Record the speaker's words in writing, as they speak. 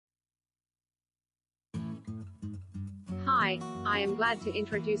Hi, I am glad to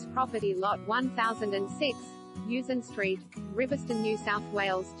introduce property lot 1006, Yusen Street, Riverstone, New South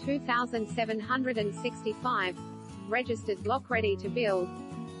Wales 2765. Registered block ready to build.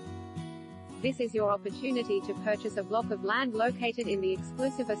 This is your opportunity to purchase a block of land located in the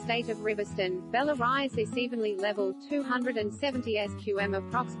exclusive estate of Riverstone, Bella Rise. This evenly leveled 270 sqm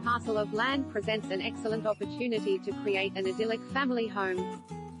approx parcel of land presents an excellent opportunity to create an idyllic family home.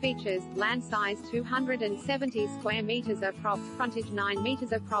 Features: land size 270 square meters approx, frontage 9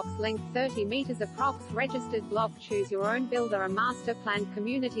 meters approx, length 30 meters approx, registered block. Choose your own builder, a master planned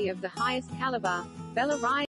community of the highest caliber. Bella Rise.